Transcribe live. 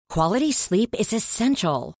Quality sleep is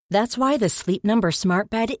essential. That's why the Sleep Number Smart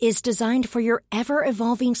Bed is designed for your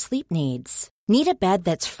ever-evolving sleep needs. Need a bed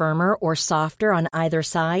that's firmer or softer on either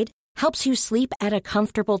side? Helps you sleep at a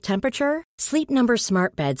comfortable temperature? Sleep Number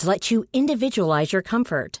Smart Beds let you individualize your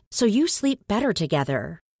comfort, so you sleep better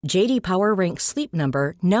together. J.D. Power ranks Sleep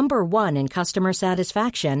Number number 1 in customer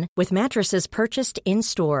satisfaction with mattresses purchased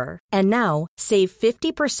in-store. And now, save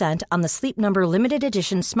 50% on the Sleep Number Limited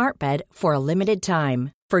Edition Smart Bed for a limited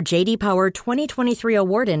time. For J.D. Power 2023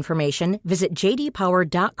 award information, visit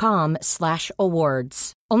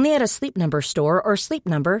jdpower.com/awards. Only at a Sleep Number store or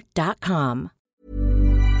sleepnumber.com.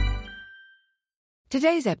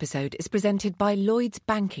 Today's episode is presented by Lloyds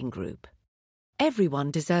Banking Group.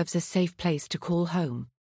 Everyone deserves a safe place to call home.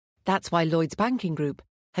 That's why Lloyds Banking Group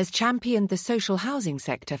has championed the social housing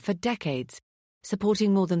sector for decades,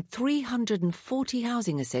 supporting more than 340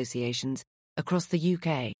 housing associations across the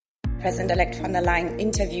UK. President-elect von der Leyen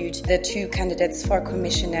interviewed the two candidates for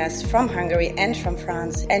commissioners from Hungary and from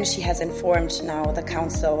France, and she has informed now the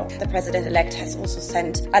Council. The President-elect has also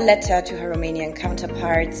sent a letter to her Romanian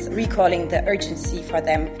counterparts, recalling the urgency for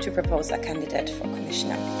them to propose a candidate for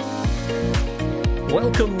commissioner.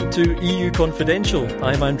 Welcome to EU Confidential.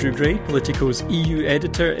 I'm Andrew Gray, Politico's EU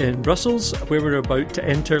editor in Brussels, where we're about to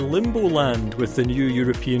enter limbo land with the new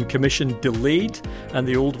European Commission delayed and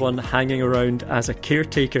the old one hanging around as a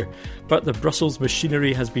caretaker. But the Brussels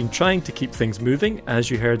machinery has been trying to keep things moving, as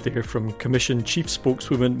you heard there from Commission Chief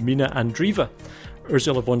Spokeswoman Mina Andreeva.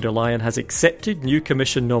 Ursula von der Leyen has accepted new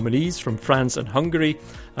Commission nominees from France and Hungary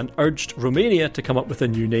and urged Romania to come up with a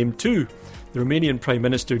new name too. The Romanian Prime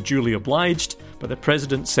Minister duly obliged, but the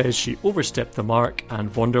President says she overstepped the mark and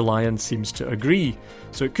von der Leyen seems to agree.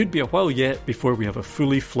 So it could be a while yet before we have a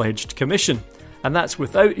fully fledged Commission. And that's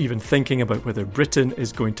without even thinking about whether Britain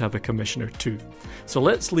is going to have a Commissioner too. So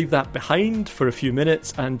let's leave that behind for a few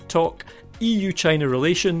minutes and talk EU-China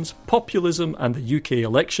relations, populism and the UK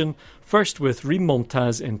election. First with Rim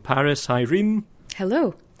Momtaz in Paris. Hi Rim.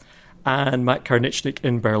 Hello. And Matt Karnichnik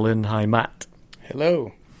in Berlin. Hi Matt.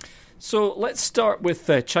 Hello. So let's start with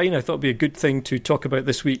China. I thought it would be a good thing to talk about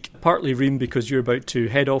this week, partly, Reem, because you're about to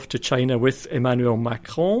head off to China with Emmanuel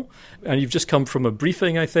Macron, and you've just come from a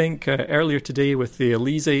briefing, I think, earlier today with the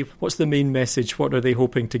Elysée. What's the main message? What are they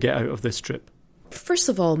hoping to get out of this trip? First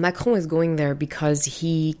of all, Macron is going there because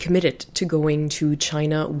he committed to going to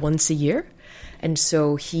China once a year. And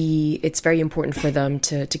so it's very important for them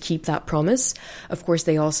to keep that promise. Of course,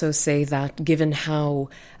 they also say that given how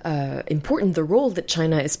important the role that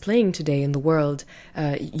China is playing today in the world,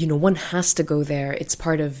 one has to go there. It's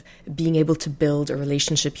part of being able to build a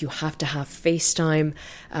relationship. You have to have FaceTime.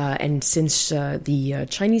 And since the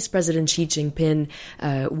Chinese President Xi Jinping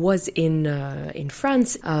was in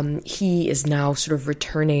France, he is now sort of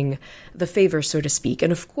returning the favor, so to speak.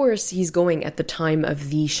 And of course, he's going at the time of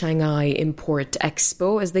the Shanghai Import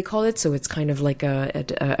Expo, as they call it. So it's kind of like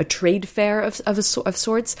a trade fair of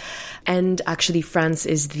sorts. And actually, France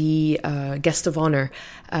is the guest of honor.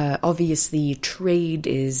 Obviously, trade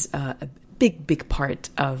is a big part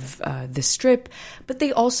of this trip. But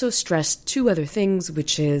they also stressed two other things,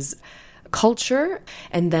 which is culture,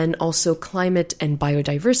 and then also climate and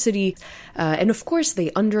biodiversity. And of course, they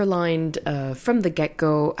underlined from the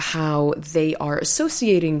get-go how they are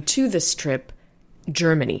associating to this trip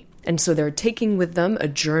Germany. And so they're taking with them a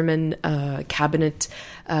German cabinet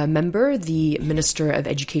member, the Minister of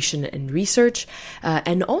Education and Research,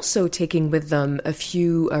 and also taking with them a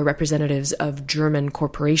few representatives of German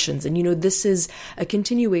corporations. And, this is a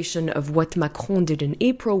continuation of what Macron did in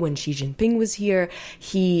April when Xi Jinping was here.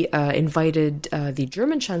 He invited the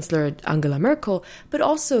German Chancellor, Angela Merkel, but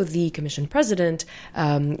also the Commission President,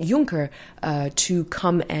 Juncker, to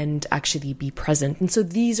come and actually be present. And so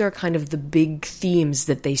these are kind of the big themes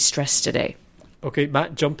that they stress today. Okay,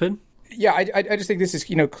 Matt, jump in. Yeah, I just think this is,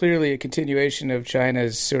 clearly a continuation of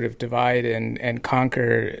China's sort of divide and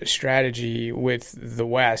conquer strategy with the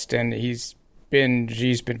West, and Xi's been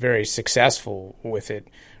very successful with it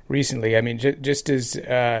recently. I mean, just as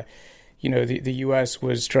the U.S.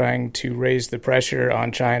 was trying to raise the pressure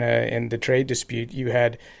on China in the trade dispute, you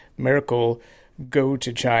had Merkel go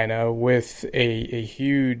to China with a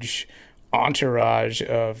huge entourage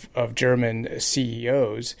of German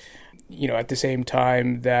CEOs. At the same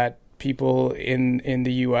time that people in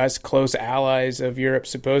the U.S., close allies of Europe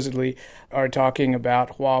supposedly, are talking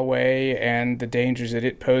about Huawei and the dangers that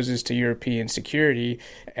it poses to European security.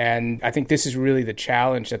 And I think this is really the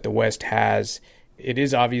challenge that the West has. It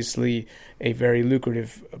is obviously a very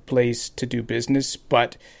lucrative place to do business,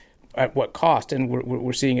 but at what cost? And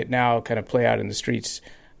we're seeing it now kind of play out in the streets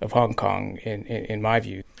of Hong Kong, in my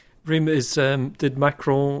view. Reem, did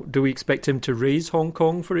Macron, do we expect him to raise Hong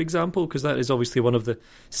Kong, for example? Because that is obviously one of the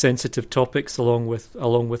sensitive topics along with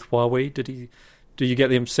Huawei. Do you get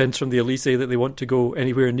the sense from the Elysée that they want to go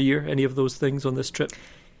anywhere near any of those things on this trip?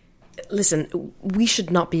 Listen, we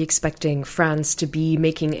should not be expecting France to be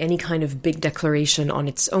making any kind of big declaration on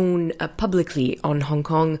its own publicly on Hong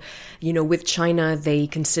Kong. You know, with China, they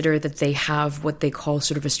consider that they have what they call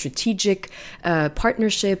sort of a strategic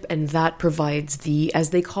partnership, and that provides the,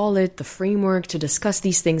 as they call it, the framework to discuss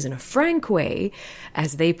these things in a frank way,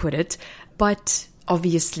 as they put it. But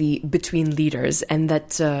obviously between leaders, and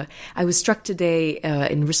that I was struck today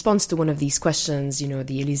in response to one of these questions, you know,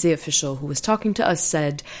 the Elysée official who was talking to us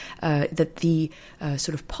said that the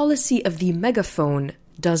sort of policy of the megaphone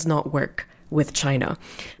does not work with China.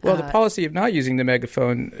 Well, the policy of not using the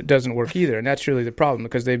megaphone doesn't work either, and that's really the problem,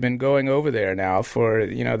 because they've been going over there now for,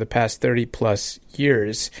 you know, the past 30 plus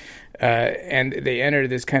years, and they enter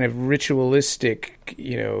this kind of ritualistic,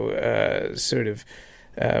 you know, sort of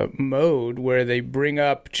mode where they bring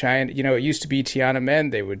up China. You know, it used to be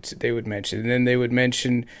Tiananmen they would mention, and then they would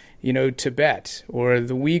mention, you know, Tibet or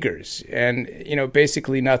the Uyghurs, and, you know,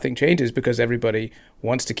 basically nothing changes because everybody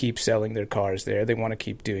wants to keep selling their cars there. They want to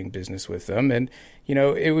keep doing business with them, and, you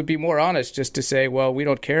know, it would be more honest just to say, well, we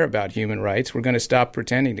don't care about human rights. We're going to stop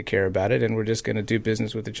pretending to care about it, and we're just going to do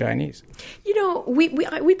business with the Chinese. You know,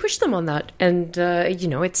 we push them on that, and you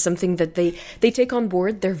know, it's something that they take on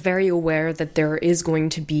board. They're very aware that there is going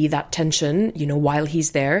to be that tension. You know, while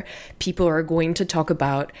he's there, people are going to talk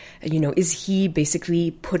about, you know, is he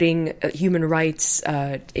basically putting human rights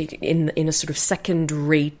in a sort of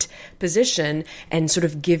second-rate position and sort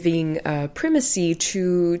of giving primacy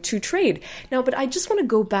to trade. Now, but I just want to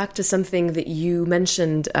go back to something that you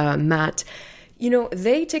mentioned, Matt. You know,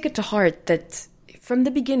 they take it to heart that from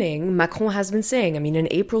the beginning, Macron has been saying, I mean, in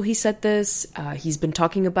April he said this, he's been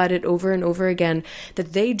talking about it over and over again,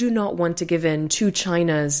 that they do not want to give in to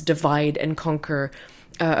China's divide and conquer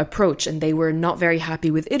approach, and they were not very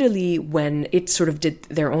happy with Italy when it sort of did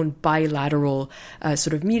their own bilateral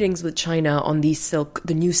sort of meetings with China on the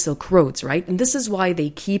new Silk Roads, right? And this is why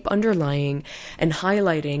they keep underlying and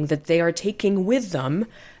highlighting that they are taking with them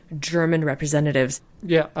German representatives.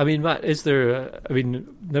 Yeah, I mean, Matt, is there,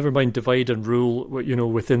 never mind divide and rule, you know,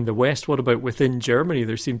 within the West, what about within Germany?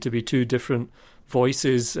 There seem to be two different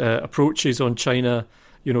voices, approaches on China,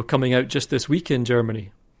 you know, coming out just this week in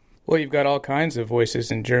Germany. Well, you've got all kinds of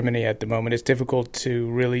voices in Germany at the moment. It's difficult to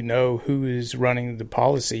really know who is running the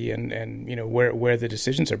policy and you know, where the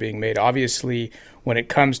decisions are being made. Obviously, when it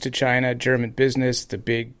comes to China, German business, the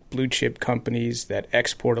big blue chip companies that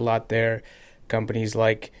export a lot there, companies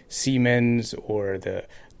like Siemens or the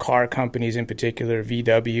car companies in particular,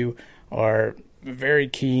 VW, are very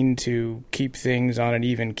keen to keep things on an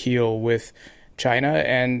even keel with China,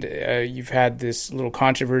 and you've had this little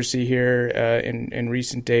controversy here in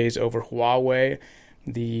recent days over Huawei,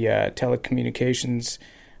 the telecommunications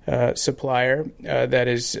supplier that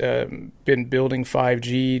has been building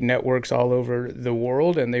 5G networks all over the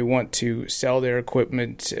world, and they want to sell their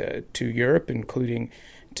equipment to Europe, including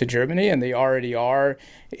to Germany, and they already are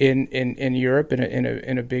in Europe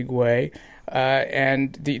in a big way.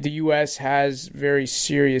 And the U.S. has very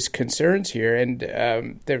serious concerns here, and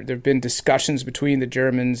there have been discussions between the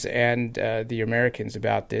Germans and the Americans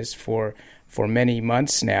about this for many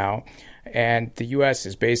months now. And the U.S.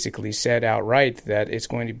 has basically said outright that it's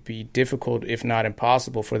going to be difficult, if not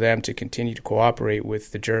impossible, for them to continue to cooperate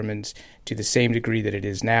with the Germans to the same degree that it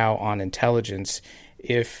is now on intelligence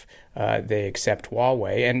if they accept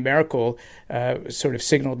Huawei. And Merkel sort of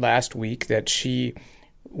signaled last week that she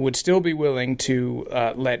would still be willing to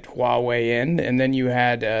let Huawei in. And then you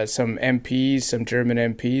had some MPs, some German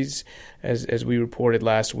MPs, as we reported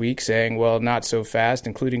last week, saying, well, not so fast,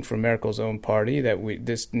 including from Merkel's own party, that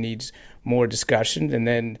this needs more discussion. And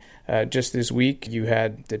then just this week, you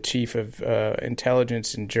had the chief of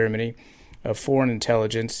intelligence in Germany, foreign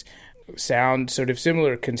intelligence, sound sort of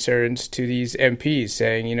similar concerns to these MPs,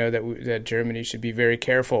 saying, you know, that Germany should be very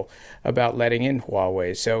careful about letting in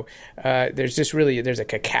Huawei. So there's a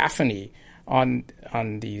cacophony on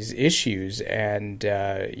these issues, and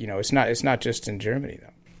you know, it's not just in Germany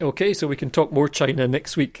though. Okay, so we can talk more China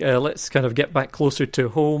next week. Let's kind of get back closer to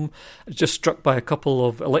home. Just struck by a couple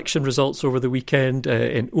of election results over the weekend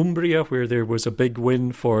in Umbria, where there was a big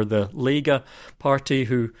win for the Lega party,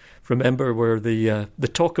 who remember, were the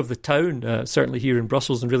talk of the town, certainly here in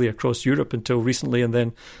Brussels and really across Europe until recently, and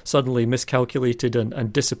then suddenly miscalculated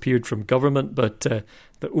and disappeared from government. But the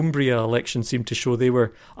Umbria election seemed to show they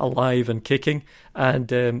were alive and kicking.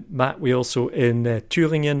 And Matt, we also in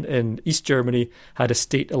Thüringen in East Germany had a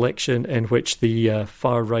state election in which the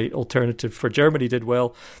far-right Alternative for Germany did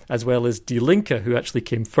well as Die Linke, who actually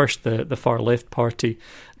came first, the far-left party.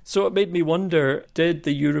 So it made me wonder, did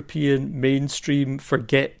the European mainstream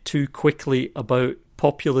forget too quickly about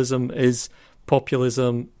populism? Is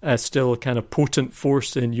populism still a kind of potent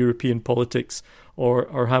force in European politics,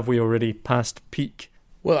 or have we already passed peak?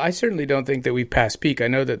 Well, I certainly don't think that we've passed peak. I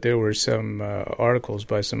know that there were some articles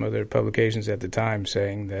by some other publications at the time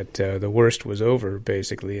saying that the worst was over,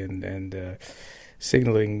 basically, and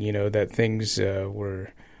signaling, that things were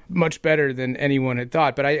much better than anyone had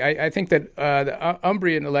thought. But I think that the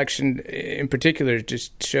Umbrian election in particular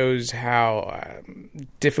just shows how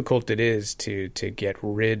difficult it is to get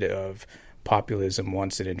rid of populism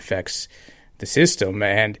once it infects the system.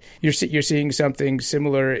 And you're seeing something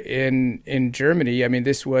similar in Germany. I mean,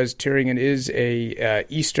 Thüringen is a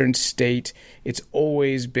eastern state. It's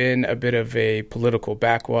always been a bit of a political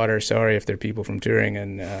backwater. Sorry if there are people from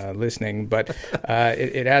Thüringen listening, but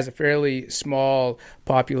it has a fairly small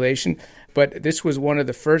population. But this was one of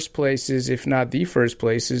the first places, if not the first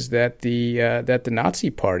places, that the Nazi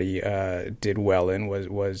Party did well in,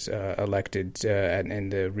 was elected in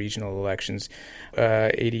the regional elections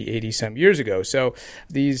 80 some years ago. So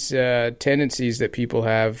these tendencies that people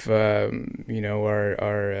have, are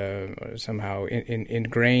somehow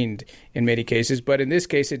ingrained in many cases. But in this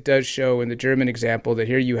case, it does show in the German example that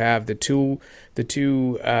here you have the two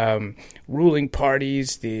ruling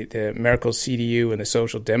parties, the Merkel CDU and the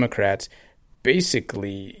Social Democrats,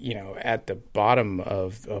 basically, at the bottom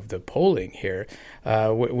of the polling here,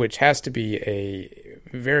 which has to be a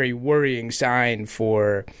very worrying sign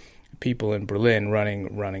for people in Berlin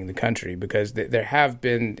running the country, because there have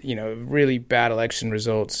been, really bad election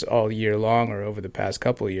results all year long, or over the past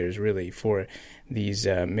couple of years, really, for these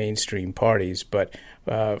mainstream parties. But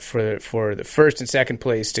for the first and second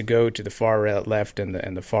place to go to the far left and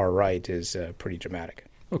the far right is pretty dramatic.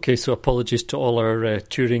 Okay, so apologies to all our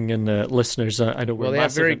Thüringen listeners. I know they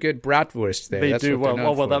have very good bratwurst there. They That's do.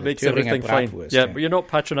 Well, that makes everything fine. Yeah, but you're not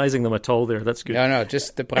patronising them at all there. That's good. No,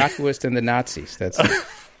 just the bratwurst and the Nazis. That's it.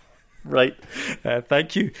 Right.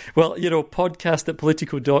 Thank you. Well, podcast at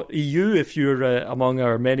politico.eu if you're among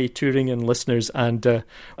our many Thüringen listeners. And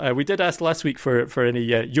we did ask last week for any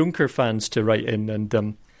Juncker fans to write in,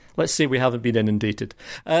 and let's say we haven't been inundated.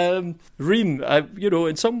 Reem,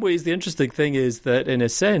 in some ways the interesting thing is that in a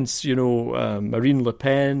sense, Marine Le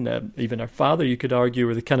Pen, even her father, you could argue,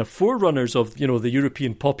 were the kind of forerunners of, the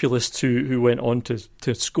European populists who went on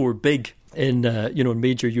to score big in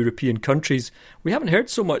major European countries. We haven't heard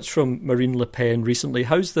so much from Marine Le Pen recently.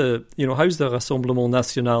 How's the Rassemblement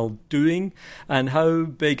National doing, and how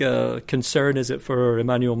big a concern is it for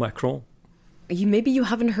Emmanuel Macron? Maybe you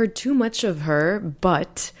haven't heard too much of her,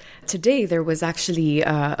 but today there was actually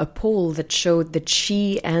a poll that showed that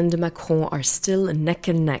she and Macron are still neck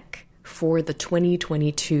and neck for the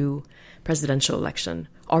 2022 presidential election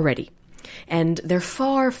already. And they're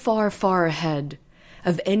far, far, far ahead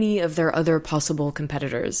of any of their other possible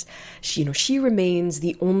competitors. She remains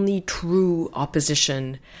the only true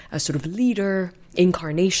opposition, a sort of leader,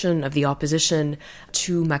 incarnation of the opposition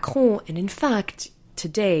to Macron. And in fact,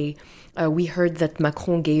 today, we heard that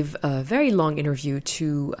Macron gave a very long interview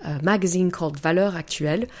to a magazine called Valeurs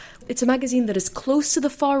Actuelles. It's a magazine that is close to the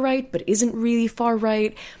far right, but isn't really far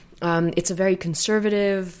right. It's a very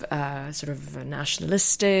conservative, sort of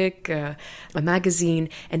nationalistic a magazine.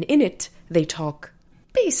 And in it, they talk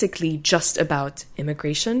basically just about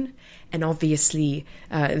immigration and obviously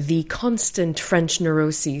the constant French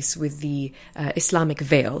neuroses with the Islamic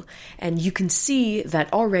veil. And you can see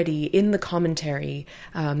that already in the commentary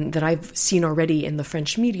that I've seen already in the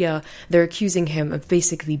French media, they're accusing him of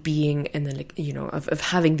basically being of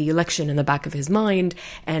having the election in the back of his mind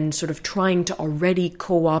and sort of trying to already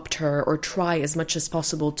co-opt her or try as much as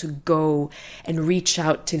possible to go and reach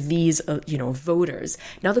out to these voters.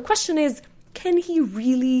 Now the question is, can he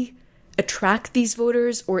really attract these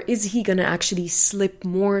voters, or is he going to actually slip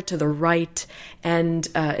more to the right and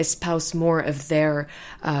espouse more of their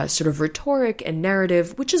sort of rhetoric and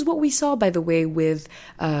narrative, which is what we saw, by the way, with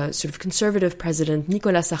sort of conservative president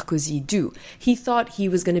Nicolas Sarkozy do. He thought he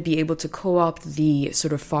was going to be able to co-opt the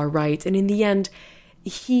sort of far right, and in the end,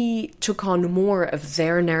 he took on more of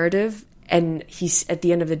their narrative. And he's, at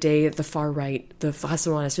the end of the day, the far right, the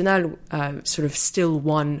Rassemblement National, sort of still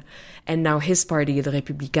won. And now his party, the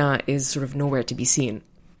Républicains, is sort of nowhere to be seen.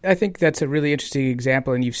 I think that's a really interesting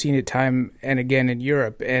example, and you've seen it time and again in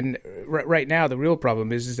Europe. And right now, the real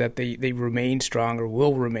problem is that they remain strong or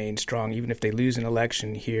will remain strong, even if they lose an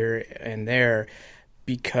election here and there,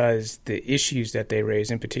 because the issues that they raise,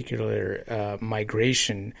 in particular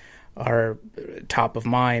migration, are top of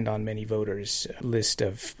mind on many voters' list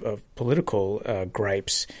of political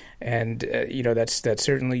gripes. And, that's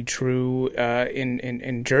certainly true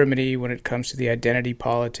in Germany when it comes to the identity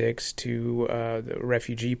politics, to the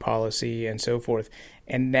refugee policy and so forth.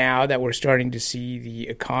 And now that we're starting to see the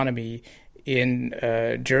economy in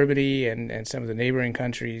Germany and some of the neighboring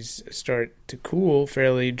countries start to cool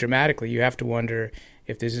fairly dramatically, you have to wonder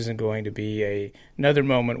if this isn't going to be another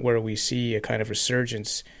moment where we see a kind of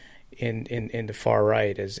resurgence in the far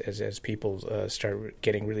right as people start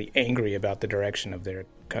getting really angry about the direction of their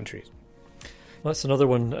countries. Well, that's another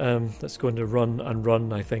one that's going to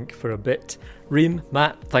run, I think, for a bit. Reem,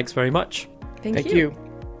 Matt, thanks very much. Thank you.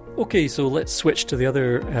 Okay, so let's switch to the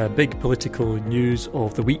other big political news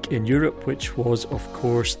of the week in Europe, which was, of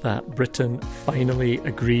course, that Britain finally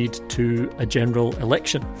agreed to a general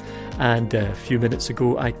election. And a few minutes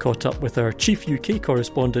ago, I caught up with our chief UK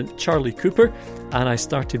correspondent, Charlie Cooper, and I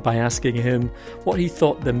started by asking him what he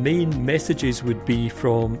thought the main messages would be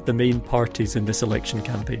from the main parties in this election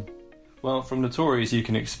campaign. Well, from the Tories, you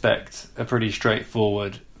can expect a pretty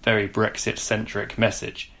straightforward, very Brexit-centric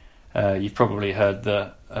message. You've probably heard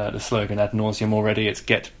the slogan ad nauseum already. It's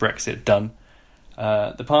 "Get Brexit Done."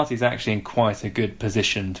 The party's actually in quite a good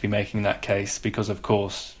position to be making that case because, of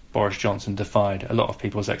course, Boris Johnson defied a lot of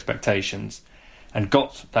people's expectations and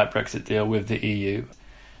got that Brexit deal with the EU.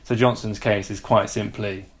 So Johnson's case is quite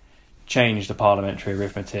simply change the parliamentary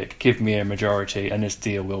arithmetic, give me a majority, and this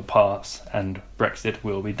deal will pass and Brexit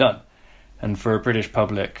will be done. And for a British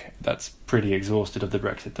public that's pretty exhausted of the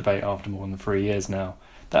Brexit debate after more than 3 years now,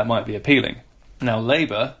 that might be appealing. Now,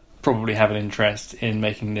 Labour probably have an interest in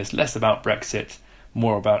making this less about Brexit,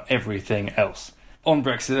 more about everything else. On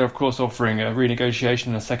Brexit, they're of course offering a renegotiation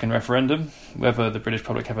and a second referendum. Whether the British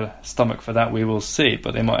public have a stomach for that, we will see,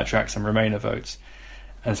 but they might attract some Remainer votes.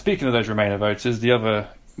 And speaking of those Remainer voters, the other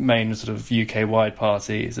main sort of UK-wide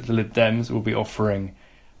party is that the Lib Dems will be offering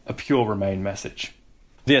a pure Remain message.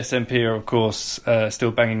 The SNP are, of course,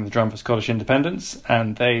 still banging the drum for Scottish independence,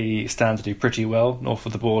 and they stand to do pretty well north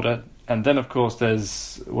of the border. And then, of course,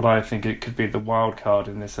 there's what I think it could be the wild card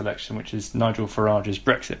in this election, which is Nigel Farage's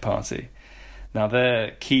Brexit Party. Now,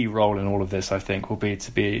 their key role in all of this, I think, will be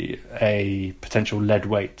to be a potential lead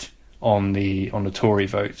weight on the Tory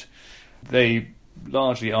vote. They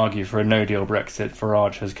largely argue for a no-deal Brexit.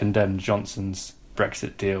 Farage has condemned Johnson's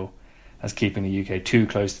Brexit deal as keeping the UK too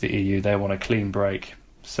close to the EU. They want a clean break.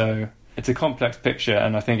 So it's a complex picture,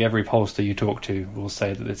 and I think every pollster you talk to will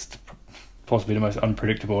say that it's possibly the most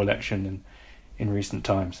unpredictable election in recent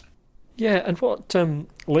times. Yeah, and what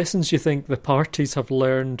lessons do you think the parties have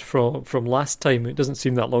learned from last time? It doesn't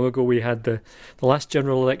seem that long ago we had the last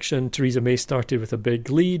general election. Theresa May started with a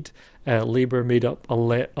big lead. Labour made up a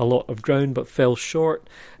lot of ground but fell short.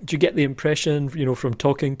 Do you get the impression, from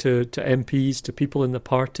talking to MPs, to people in the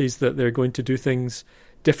parties, that they're going to do things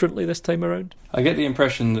differently this time around? I get the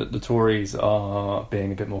impression that the Tories are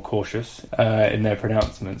being a bit more cautious in their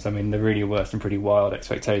pronouncements. I mean, there really were some pretty wild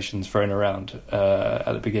expectations thrown around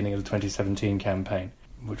at the beginning of the 2017 campaign,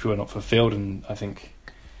 which were not fulfilled, and I think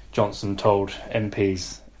Johnson told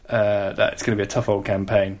MPs that it's going to be a tough old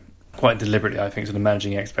campaign, quite deliberately, I think, sort of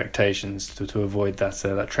managing expectations to avoid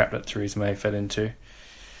that trap that Theresa May fell into.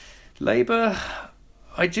 Labour,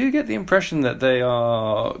 I do get the impression that they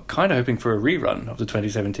are kind of hoping for a rerun of the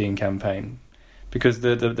 2017 campaign, because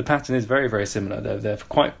the pattern is very, very similar. They're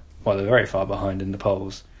very far behind in the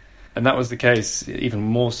polls, and that was the case even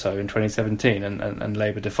more so in 2017. And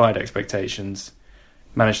Labour defied expectations,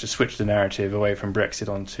 managed to switch the narrative away from Brexit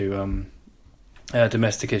onto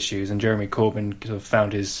domestic issues, and Jeremy Corbyn sort of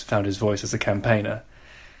found his voice as a campaigner.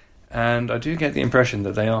 And I do get the impression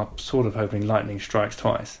that they are sort of hoping lightning strikes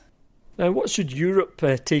twice. Now, what should Europe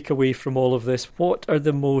take away from all of this? What are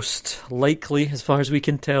the most likely, as far as we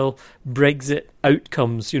can tell, Brexit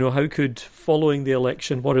outcomes? How could, following the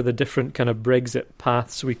election, what are the different kind of Brexit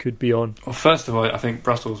paths we could be on? Well, first of all, I think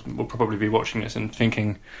Brussels will probably be watching this and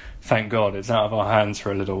thinking, thank God, it's out of our hands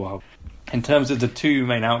for a little while. In terms of the two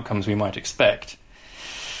main outcomes we might expect,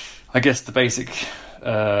 I guess the basic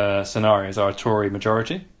scenarios are a Tory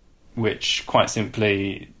majority, which quite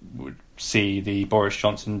simply would see the Boris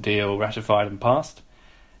Johnson deal ratified and passed,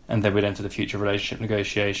 and they would enter the future relationship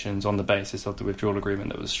negotiations on the basis of the withdrawal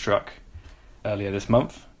agreement that was struck earlier this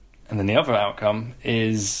month. And then the other outcome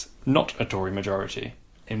is not a Tory majority,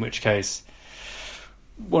 in which case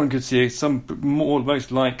One could see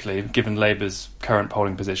most likely, given Labour's current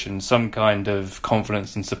polling position, some kind of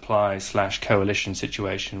confidence and supply / coalition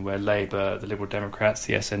situation where Labour, the Liberal Democrats,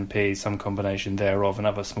 the SNP, some combination thereof, and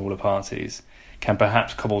other smaller parties can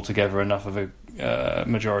perhaps cobble together enough of a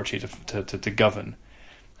majority to govern.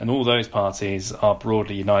 And all those parties are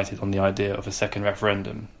broadly united on the idea of a second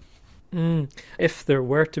referendum. If there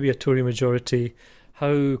were to be a Tory majority,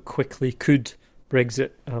 how quickly could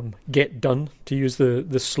Brexit get done, to use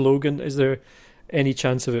the slogan? Is there any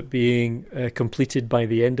chance of it being completed by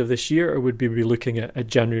the end of this year, or would we be looking at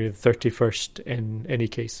January the 31st in any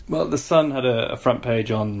case? Well, The Sun had a front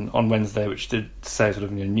page on Wednesday which did say sort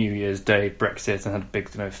of New Year's Day Brexit and had a big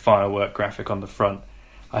firework graphic on the front.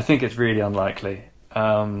 I think it's really unlikely.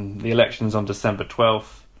 The election's on December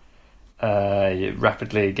 12th. You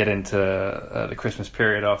rapidly get into the Christmas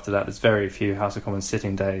period after that. There's very few House of Commons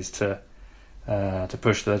sitting days to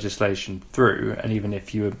push the legislation through, and even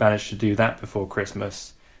if you manage to do that before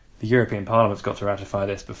Christmas, the European Parliament's got to ratify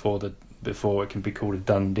this before it can be called a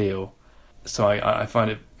done deal. So I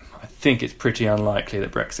think it's pretty unlikely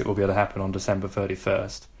that Brexit will be able to happen on December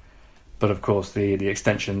 31st. But of course, the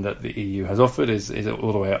extension that the EU has offered is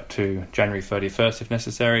all the way up to January 31st if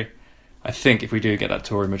necessary. I think if we do get that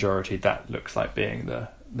Tory majority, that looks like being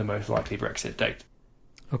the most likely Brexit date.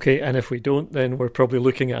 Okay, and if we don't, then we're probably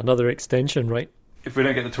looking at another extension, right? If we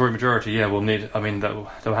don't get the Tory majority, yeah, there'll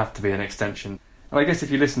have to be an extension. And I guess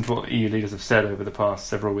if you listen to what the EU leaders have said over the past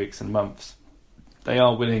several weeks and months, they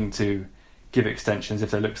are willing to give extensions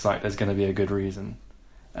if there looks like there's going to be a good reason.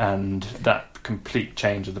 And that complete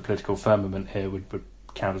change of the political firmament here would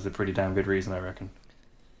count as a pretty damn good reason, I reckon.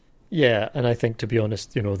 Yeah, and I think, to be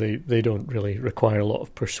honest, they don't really require a lot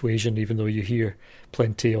of persuasion, even though you hear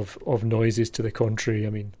plenty of noises to the contrary. I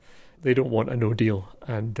mean, they don't want a no deal,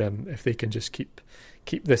 and if they can just keep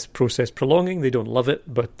this process prolonging, they don't love it,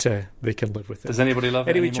 but they can live with it. Does anybody love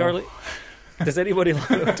it anymore? Charlie, does anybody love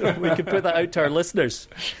it? We can put that out to our listeners.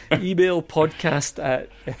 Email podcast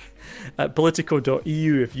at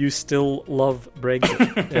politico.eu if you still love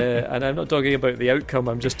Brexit. And I'm not talking about the outcome,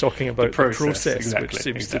 I'm just talking about the process exactly, which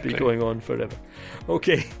seems to be going on forever.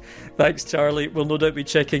 Okay, thanks Charlie. We'll no doubt be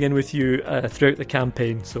checking in with you throughout the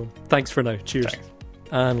campaign, so thanks for now. Cheers. Thanks.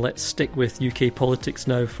 And let's stick with UK politics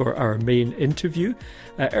now for our main interview.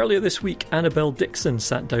 Earlier this week, Annabel Dixon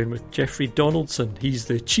sat down with Jeffrey Donaldson. He's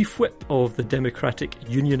the chief whip of the Democratic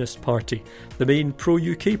Unionist Party, the main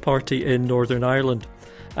pro-UK party in Northern Ireland.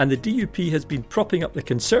 And the DUP has been propping up the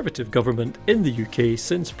Conservative government in the UK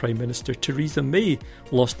since Prime Minister Theresa May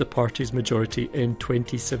lost the party's majority in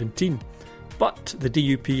 2017. But the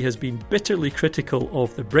DUP has been bitterly critical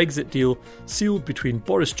of the Brexit deal sealed between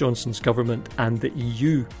Boris Johnson's government and the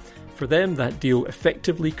EU. For them, that deal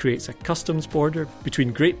effectively creates a customs border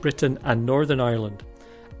between Great Britain and Northern Ireland.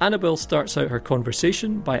 Annabel starts out her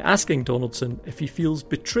conversation by asking Donaldson if he feels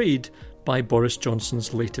betrayed by Boris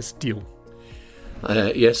Johnson's latest deal.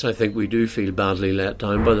 Yes, I think we do feel badly let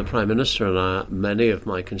down by the Prime Minister, and many of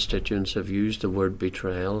my constituents have used the word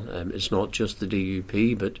betrayal. It's not just the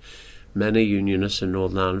DUP, but many unionists in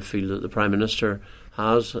Northern Ireland feel that the Prime Minister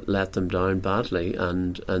has let them down badly,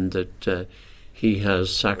 and that he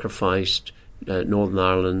has sacrificed Northern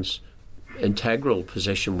Ireland's integral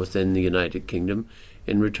position within the United Kingdom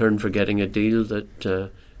in return for getting a deal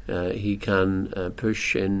that he can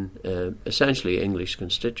push in essentially English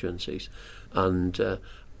constituencies. And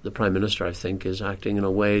the Prime Minister, I think, is acting in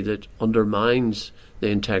a way that undermines the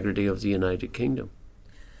integrity of the United Kingdom.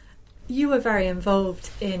 You were very involved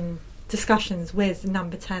in discussions with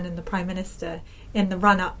Number 10 and the Prime Minister in the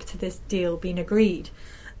run-up to this deal being agreed.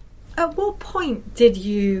 At what point did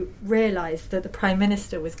you realise that the Prime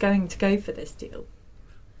Minister was going to go for this deal?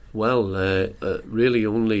 Well, really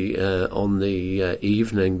only on the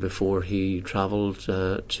evening before he travelled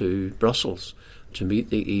to Brussels to meet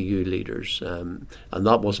the EU leaders. And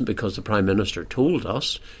that wasn't because the Prime Minister told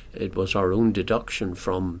us. It was our own deduction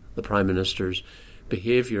from the Prime Minister's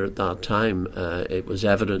behaviour at that time. It was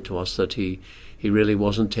evident to us that he really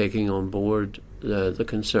wasn't taking on board the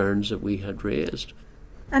concerns that we had raised.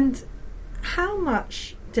 And how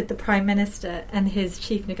much did the Prime Minister and his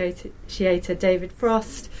chief negotiator David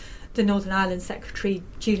Frost, the Northern Ireland Secretary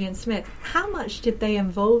Julian Smith, how much did they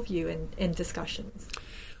involve you in discussions?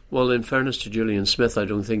 Well, in fairness to Julian Smith, I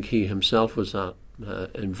don't think he himself was that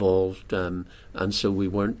involved, and so we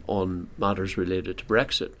weren't on matters related to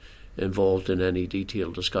Brexit involved in any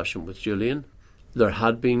detailed discussion with Julian. There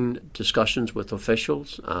had been discussions with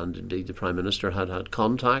officials, and indeed the Prime Minister had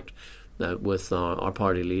contact with our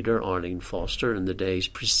party leader, Arlene Foster, in the days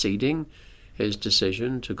preceding his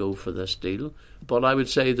decision to go for this deal. But I would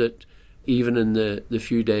say that even in the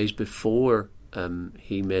few days before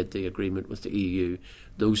he made the agreement with the EU,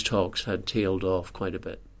 those talks had tailed off quite a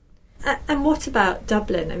bit. And what about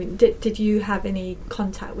Dublin? I mean, did you have any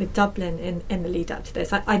contact with Dublin in the lead up to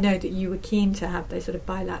this? I know that you were keen to have those sort of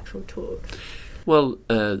bilateral talks. Well,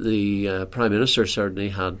 the Prime Minister certainly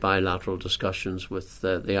had bilateral discussions with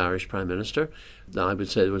the Irish Prime Minister. I would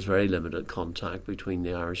say there was very limited contact between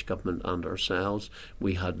the Irish government and ourselves.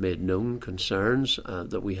 We had made known concerns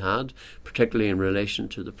that we had, particularly in relation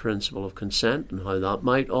to the principle of consent and how that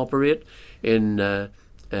might operate in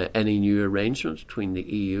any new arrangement between the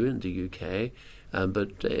EU and the UK,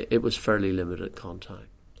 but it was fairly limited contact.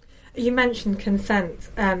 You mentioned consent.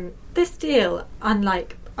 This deal,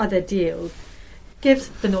 unlike other deals, gives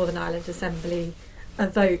the Northern Ireland Assembly a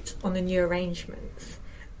vote on the new arrangements.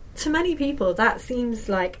 To many people, that seems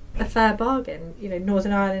like a fair bargain. You know,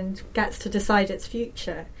 Northern Ireland gets to decide its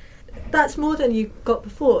future. That's more than you got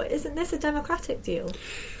before. Isn't this a democratic deal?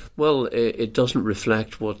 Well, it doesn't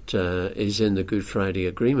reflect what is in the Good Friday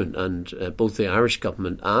Agreement, and both the Irish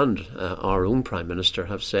government and our own Prime Minister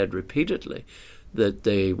have said repeatedly that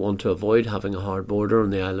they want to avoid having a hard border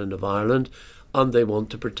on the island of Ireland, and they want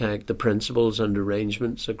to protect the principles and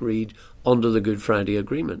arrangements agreed under the Good Friday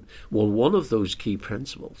Agreement. Well, one of those key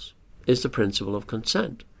principles is the principle of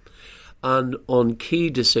consent. And on key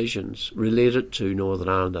decisions related to Northern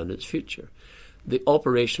Ireland and its future, the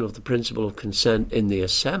operation of the principle of consent in the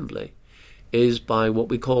Assembly is by what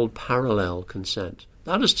we call parallel consent.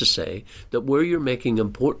 That is to say that where you're making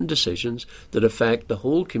important decisions that affect the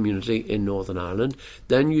whole community in Northern Ireland,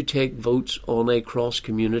 then you take votes on a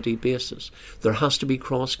cross-community basis. There has to be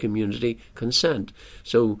cross-community consent.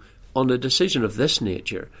 So on a decision of this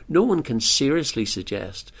nature, no one can seriously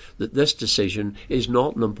suggest that this decision is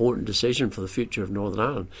not an important decision for the future of Northern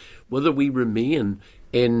Ireland. Whether we remain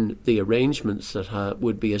in the arrangements that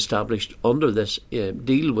would be established under this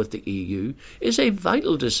deal with the EU is a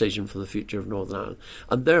vital decision for the future of Northern Ireland.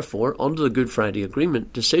 And therefore, under the Good Friday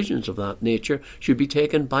Agreement, decisions of that nature should be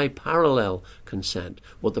taken by parallel consent.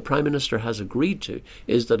 What the Prime Minister has agreed to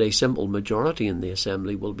is that a simple majority in the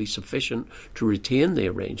Assembly will be sufficient to retain the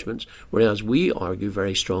arrangements, whereas we argue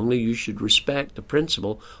very strongly you should respect the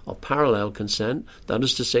principle of parallel consent. That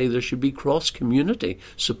is to say, there should be cross-community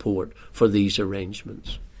support for these arrangements.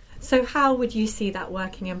 So how would you see that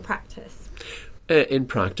working in practice? In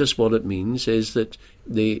practice, what it means is that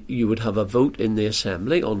you would have a vote in the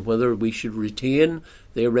Assembly on whether we should retain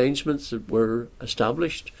the arrangements that were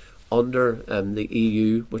established under the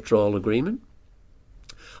EU withdrawal agreement,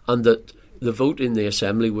 and that the vote in the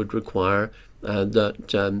Assembly would require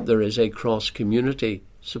that there is a cross-community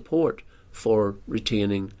support for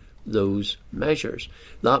retaining those measures.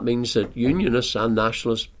 That means that Unionists and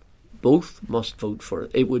Nationalists both must vote for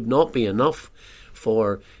it. It would not be enough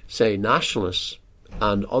for, say, Nationalists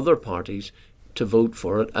and other parties to vote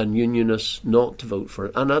for it and Unionists not to vote for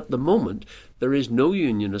it. And at the moment, there is no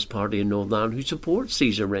Unionist party in Northern Ireland who supports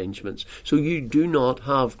these arrangements. So you do not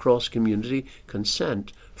have cross-community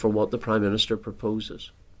consent for what the Prime Minister proposes.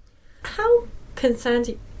 How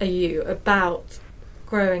concerned are you about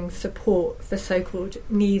growing support for so-called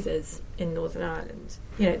neithers in Northern Ireland?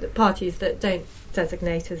 You know, the parties that don't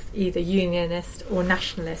designate as either unionist or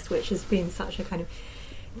nationalist, which has been such a kind of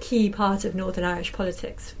key part of Northern Irish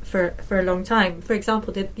politics for a long time. For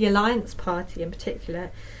example, the Alliance Party in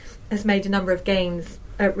particular has made a number of gains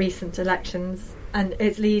at recent elections, and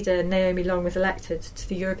its leader, Naomi Long, was elected to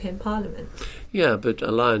the European Parliament. Yeah, but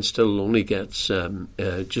Alliance still only gets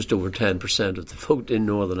just over 10% of the vote in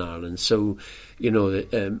Northern Ireland. So, you know,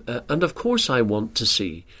 and of course I want to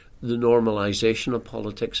see the normalisation of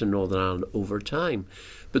politics in Northern Ireland over time.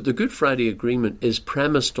 But the Good Friday Agreement is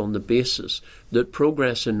premised on the basis that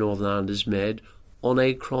progress in Northern Ireland is made on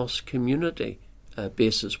a cross-community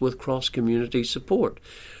basis with cross-community support.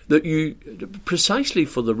 That you, precisely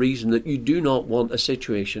for the reason that you do not want a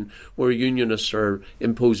situation where Unionists are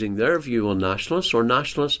imposing their view on Nationalists or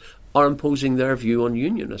Nationalists are imposing their view on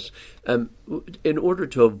Unionists. In order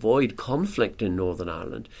to avoid conflict in Northern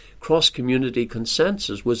Ireland, cross-community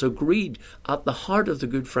consensus was agreed at the heart of the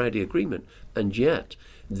Good Friday Agreement, and yet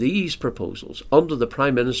these proposals under the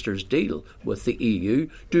Prime Minister's deal with the EU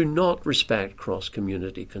do not respect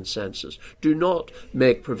cross-community consensus, do not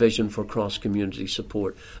make provision for cross-community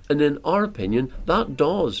support. And in our opinion, that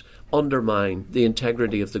does undermine the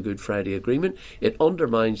integrity of the Good Friday Agreement. It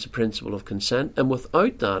undermines the principle of consent. And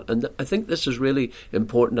without that, and I think this is really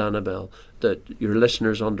important, Annabelle, that your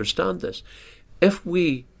listeners understand this, if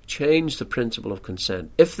we change the principle of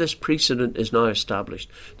consent, if this precedent is now established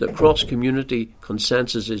that cross-community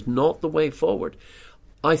consensus is not the way forward,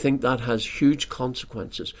 I think that has huge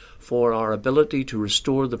consequences for our ability to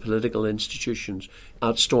restore the political institutions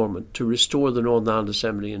at Stormont, to restore the Northern Ireland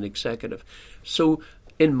Assembly and Executive. So,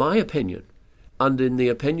 in my opinion, and in the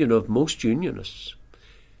opinion of most unionists,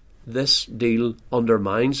 this deal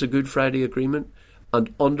undermines the Good Friday Agreement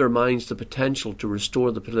and undermines the potential to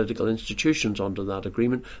restore the political institutions under that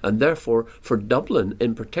agreement, and therefore for Dublin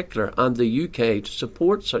in particular and the UK to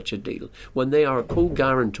support such a deal when they are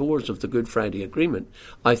co-guarantors of the Good Friday Agreement,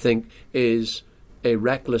 I think is a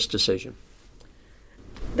reckless decision.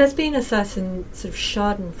 There's been a certain sort of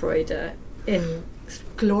schadenfreude in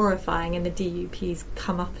glorifying in the DUP's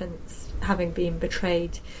comeuppance having been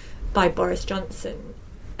betrayed by Boris Johnson.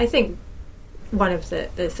 I think one of the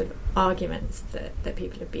sort of arguments that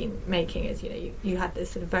people have been making is, you had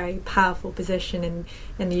this sort of very powerful position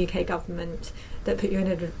in the UK government that put you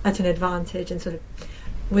at an advantage, and sort of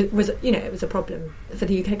was it was a problem for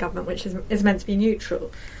the UK government, which is meant to be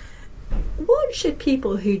neutral. What should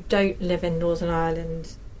people who don't live in Northern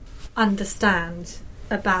Ireland understand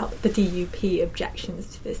about the DUP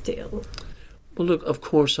objections to this deal? Well, look, of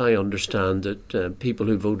course I understand that people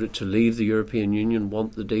who voted to leave the European Union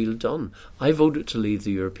want the deal done. I voted to leave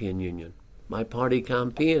the European Union. My party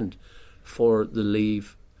campaigned for the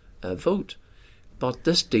leave vote. But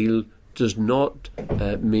this deal does not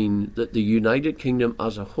mean that the United Kingdom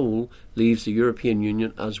as a whole leaves the European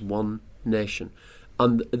Union as one nation.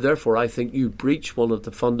 And therefore I think you breach one of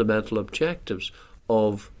the fundamental objectives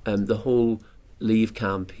of the whole leave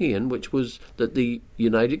campaign, which was that the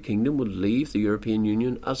United Kingdom would leave the European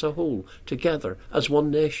Union as a whole, together, as one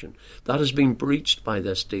nation. That has been breached by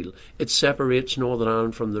this deal. It separates Northern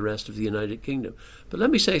Ireland from the rest of the United Kingdom. But let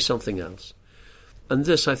me say something else. And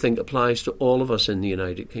this, I think, applies to all of us in the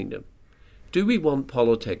United Kingdom. Do we want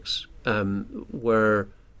politics where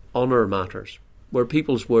honour matters, where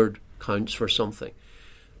people's word counts for something?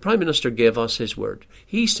 Prime Minister gave us his word.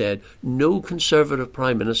 He said no Conservative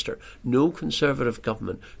Prime Minister, no Conservative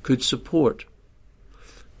government could support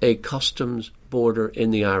a customs border in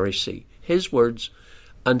the Irish Sea. His words,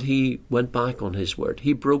 and he went back on his word.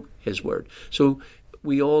 He broke his word. So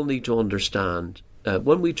we all need to understand,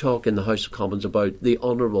 when we talk in the House of Commons about the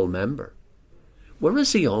honourable member, where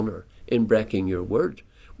is the honour in breaking your word?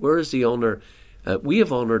 Where is the honour? We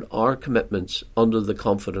have honoured our commitments under the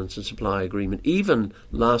Confidence and Supply Agreement, even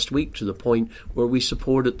last week, to the point where we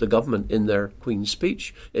supported the government in their Queen's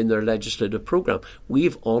Speech, in their legislative programme.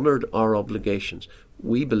 We've honoured our obligations.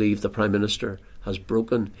 We believe the Prime Minister has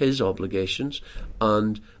broken his obligations,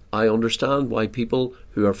 and I understand why people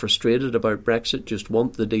who are frustrated about Brexit just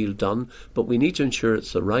want the deal done, but we need to ensure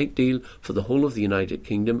it's the right deal for the whole of the United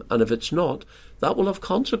Kingdom, and if it's not, that will have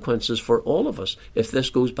consequences for all of us if this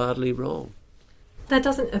goes badly wrong. There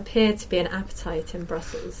doesn't appear to be an appetite in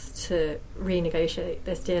Brussels to renegotiate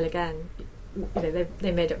this deal again.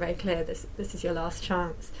 They made it very clear this is your last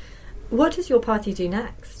chance. What does your party do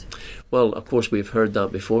next? Well, of course, we've heard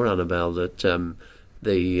that before, Annabelle, that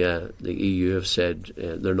the EU have said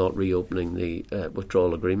they're not reopening the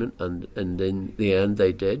withdrawal agreement, and in the end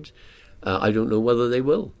they did. I don't know whether they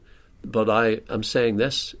will. But I am saying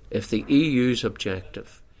this: if the EU's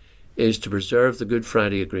objective is to preserve the Good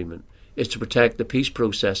Friday Agreement, is to protect the peace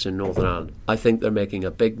process in Northern Ireland, I think they're making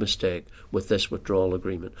a big mistake with this withdrawal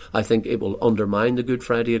agreement. I think it will undermine the Good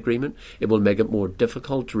Friday Agreement. It will make it more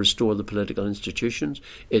difficult to restore the political institutions.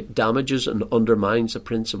 It damages and undermines the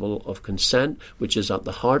principle of consent, which is at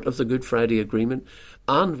the heart of the Good Friday Agreement.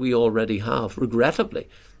 And we already have, regrettably,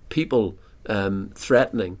 people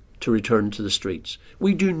threatening to return to the streets.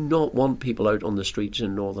 We do not want people out on the streets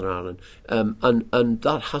in Northern Ireland, and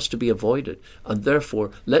that has to be avoided. And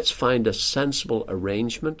therefore, let's find a sensible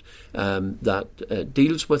arrangement that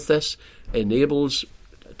deals with this, enables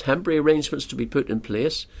temporary arrangements to be put in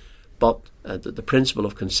place, but that the principle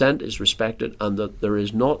of consent is respected, and that there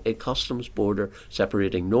is not a customs border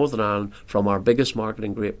separating Northern Ireland from our biggest market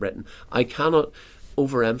in Great Britain. I cannot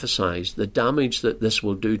overemphasise the damage that this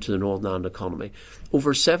will do to the Northern Ireland economy.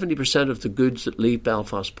 Over 70% of the goods that leave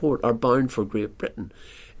Belfast Port are bound for Great Britain.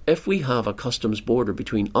 If we have a customs border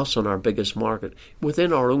between us and our biggest market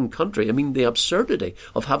within our own country, I mean, the absurdity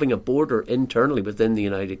of having a border internally within the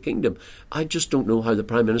United Kingdom, I just don't know how the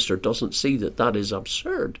Prime Minister doesn't see that that is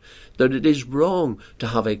absurd, that it is wrong to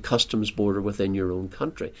have a customs border within your own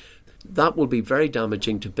country. That will be very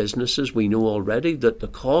damaging to businesses. We know already that the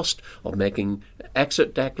cost of making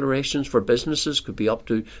exit declarations for businesses could be up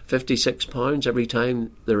to £56 every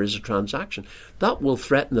time there is a transaction. That will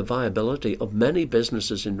threaten the viability of many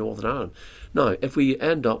businesses in Northern Ireland. Now, if we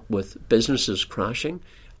end up with businesses crashing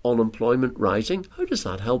unemployment rising, how does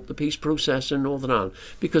that help the peace process in Northern Ireland?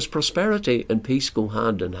 Because prosperity and peace go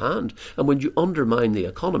hand in hand. And when you undermine the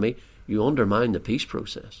economy, you undermine the peace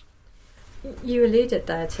process. You alluded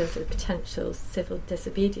there to the potential civil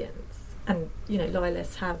disobedience, and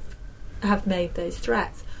loyalists have made those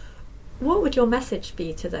threats. What would your message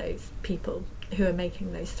be to those people who are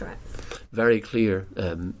making those threats? Very clear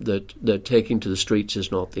that taking to the streets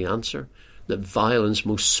is not the answer, that violence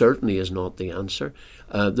most certainly is not the answer,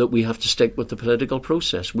 that we have to stick with the political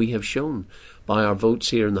process. We have shown by our votes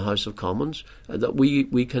here in the House of Commons that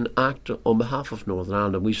we can act on behalf of Northern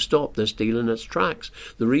Ireland, and we've stopped this deal in its tracks.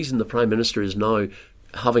 The reason the Prime Minister is now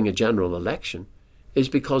having a general election is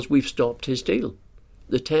because we've stopped his deal.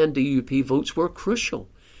 The 10 DUP votes were crucial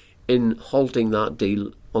in halting that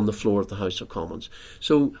deal on the floor of the House of Commons.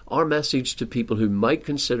 So our message to people who might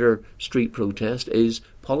consider street protest is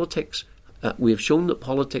politics. We have shown that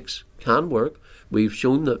politics can work. We've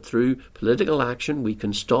shown that through political action we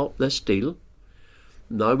can stop this deal.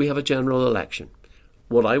 Now we have a general election.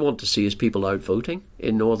 What I want to see is people out voting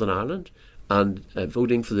in Northern Ireland and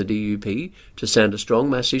voting for the DUP to send a strong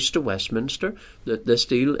message to Westminster that this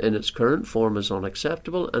deal in its current form is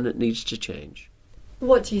unacceptable and it needs to change.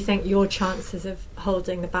 What do you think your chances of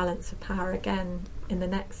holding the balance of power again in the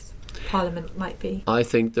next Parliament might be? I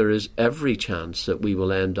think there is every chance that we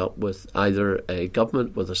will end up with either a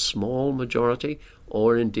government with a small majority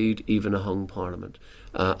or indeed even a hung Parliament.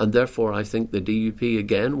 And therefore I think the DUP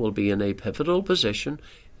again will be in a pivotal position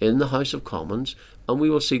in the House of Commons, and we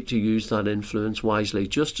will seek to use that influence wisely,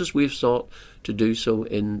 just as we've sought to do so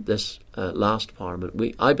in this last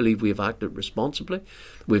Parliament. I believe we have acted responsibly.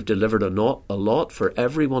 We've delivered a lot for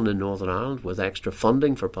everyone in Northern Ireland with extra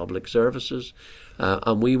funding for public services,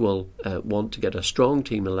 and we will want to get a strong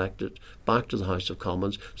team elected back to the House of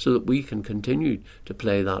Commons so that we can continue to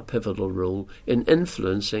play that pivotal role in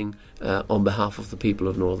influencing on behalf of the people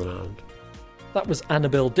of Northern Ireland. That was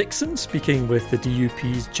Annabel Dixon speaking with the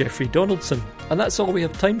DUP's Jeffrey Donaldson. And that's all we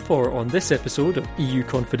have time for on this episode of EU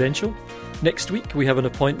Confidential. Next week we have an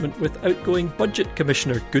appointment with outgoing Budget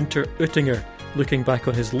Commissioner Günther Oettinger, looking back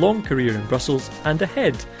on his long career in Brussels and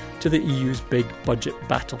ahead to the EU's big budget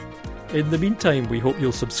battle. In the meantime, we hope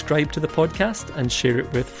you'll subscribe to the podcast and share it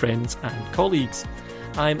with friends and colleagues.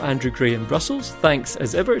 I'm Andrew Gray in Brussels. Thanks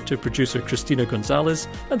as ever to producer Christina Gonzalez,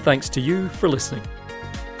 and thanks to you for listening.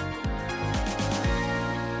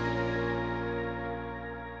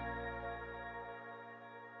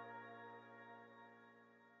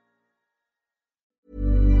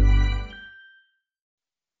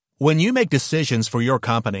 When you make decisions for your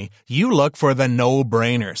company, you look for the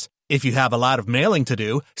no-brainers. If you have a lot of mailing to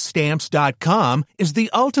do, Stamps.com is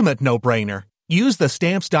the ultimate no-brainer. Use the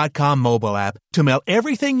Stamps.com mobile app to mail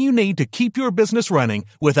everything you need to keep your business running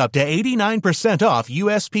with up to 89% off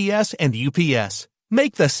USPS and UPS.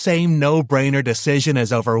 Make the same no-brainer decision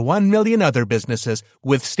as over 1 million other businesses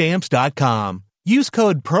with Stamps.com. Use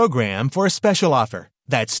code PROGRAM for a special offer.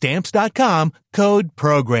 That's Stamps.com, code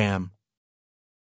PROGRAM.